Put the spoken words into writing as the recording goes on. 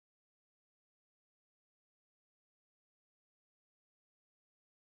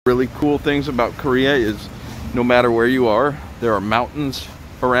Really cool things about Korea is no matter where you are, there are mountains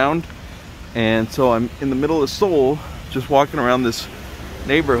around. And so I'm in the middle of Seoul, just walking around this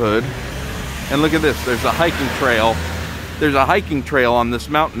neighborhood, and look at this, there's a hiking trail. There's a hiking trail on this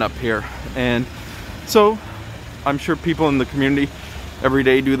mountain up here. And so I'm sure people in the community every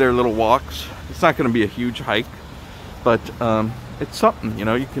day do their little walks. It's not going to be a huge hike, but it's something, you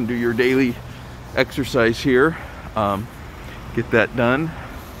know, you can do your daily exercise here, get that done.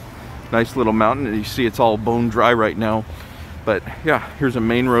 Nice little mountain, and you see it's all bone dry right now. But yeah, here's a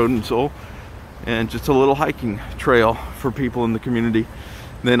main road in Seoul, and just a little hiking trail for people in the community.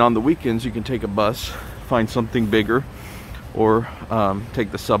 Then on the weekends, you can take a bus, find something bigger, or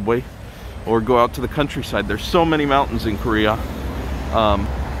take the subway, or go out to the countryside. There's so many mountains in Korea,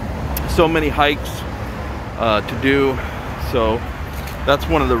 so many hikes to do. So that's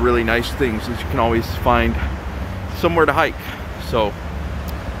one of the really nice things, is you can always find somewhere to hike. So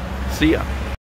see ya.